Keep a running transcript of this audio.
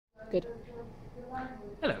Good.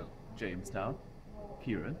 Hello, Jamestown.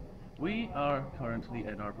 Kieran. We are currently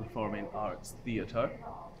in our performing arts theatre.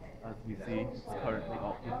 As we see, it's currently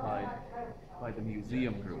occupied by the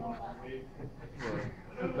museum group.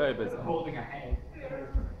 We're very busy. Holding a head.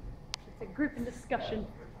 It's a group in discussion.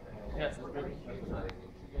 Yes, it's very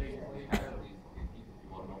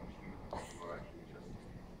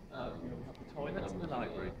we have the toilets and the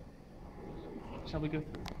library. Shall we go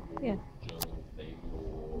through? Yeah.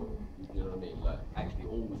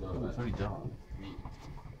 Oh, it's very dark.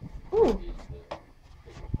 Ooh.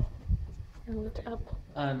 And lit up.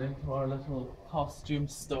 And into our little costume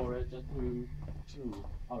storage and through to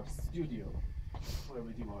our studio where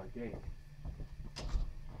we do our game.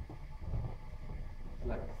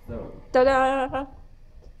 Like so. Ta-da!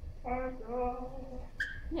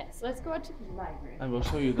 Yes, let's go out to the library. And we'll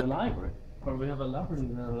show you the library, where we have a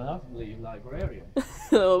lovely librarian.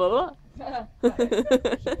 She does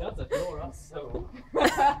adore us so.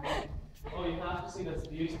 Oh, you have to see this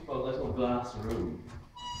beautiful little glass room.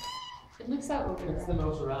 It looks out over It's there. the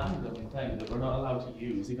most random thing that we're not allowed to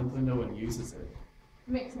use, even though no one uses it.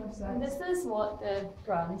 Makes no sense. And this is what the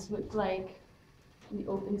grounds look like. The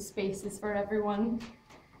open spaces for everyone.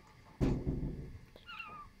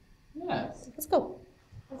 Yes. Let's go.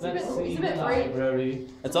 It's a Let's bit, see it's a the bit rainy. library.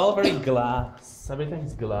 It's all very glass.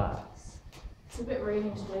 Everything's glass. It's a bit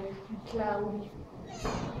rainy today. Cloudy.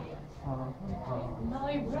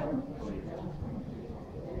 Library.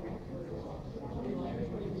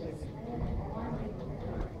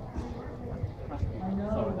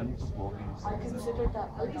 Sorry, I'm just walking. I considered that.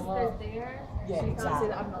 At least they're there. Yeah, so you can't say that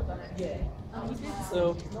exactly. I've not done it. Yeah.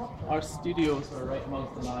 So, our studios are right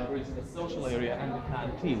amongst the libraries and the social area and the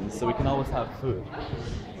canteens, so we can always have food.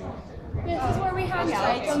 This is where we hang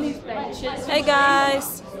out on these benches. Hey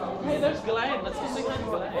guys! Hey, there's Glenn. Let's go say hi to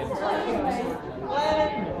Glenn.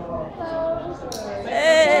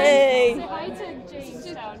 Hey! Say hi to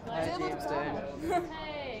Jamestown.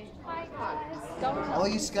 Hey. Hi guys. Are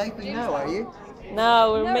you Skyping now, are you?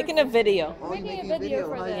 No, we're making a video. Oh, you're Making a making video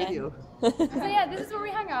for Hi, them. video. So yeah, this is where we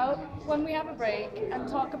hang out when we have a break and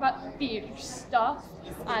talk about theatre stuff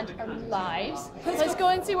and our lives. Let's go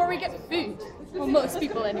and see where we get food. Well, most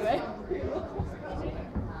people anyway.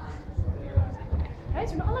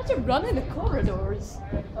 Guys, we're not allowed to run in the corridors.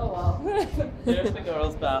 Oh wow. There's the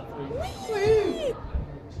girls' bathroom. Woo!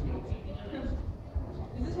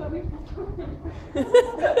 Is this where we?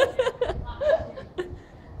 It's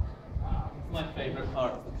my favourite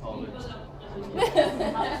part of the college.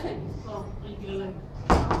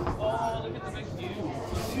 Oh, look at the big view.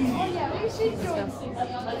 Oh yeah, we should go and see.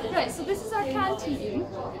 Right, so this is our canteen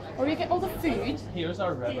where we get all the food. Here's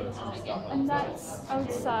our river. And that's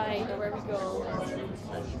outside where we go.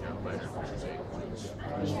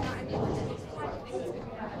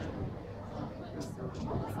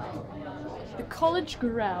 The college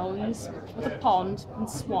grounds with a pond and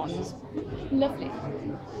swans. Lovely.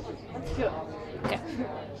 Let's go. Okay.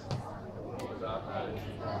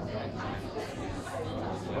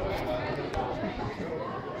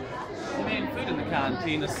 The main food in the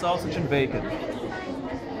canteen is sausage and bacon.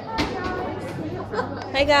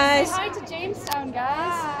 Hey guys! Say hi to Jamestown,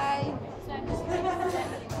 guys. Hi.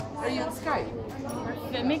 Are you on Skype?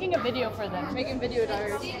 We're making a video for them. Making video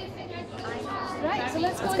diaries. Right, so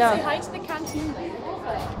let's go and go. say hi to the canteen lady.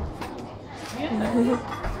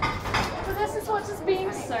 So this is what is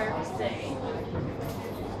being served today.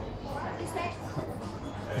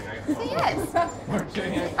 So yes,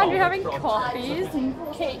 and we're having coffees and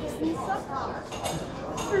cakes and stuff.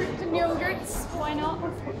 Fruit and yogurts, why not?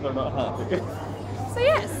 They're not happy. So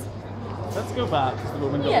yes, Let's go back to the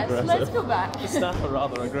woman got yes, aggressive. let's go back. The staff are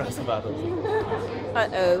rather aggressive at us.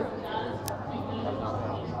 Uh-oh.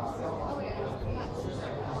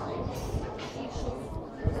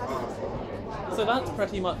 So that's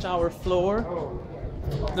pretty much our floor.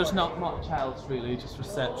 There's not much else really, just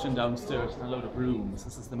reception downstairs and a load of rooms.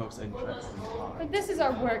 This is the most interesting part. But this is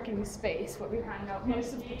our working space where we hang out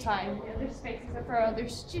most of the time. The other spaces are for other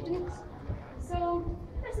students. So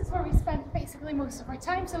this is where we spend basically most of our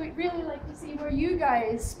time. So we'd really like to see where you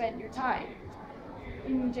guys spend your time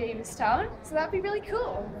in Jamestown. So that'd be really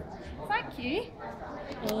cool. Thank you.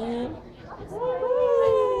 And...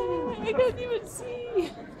 I can't even see!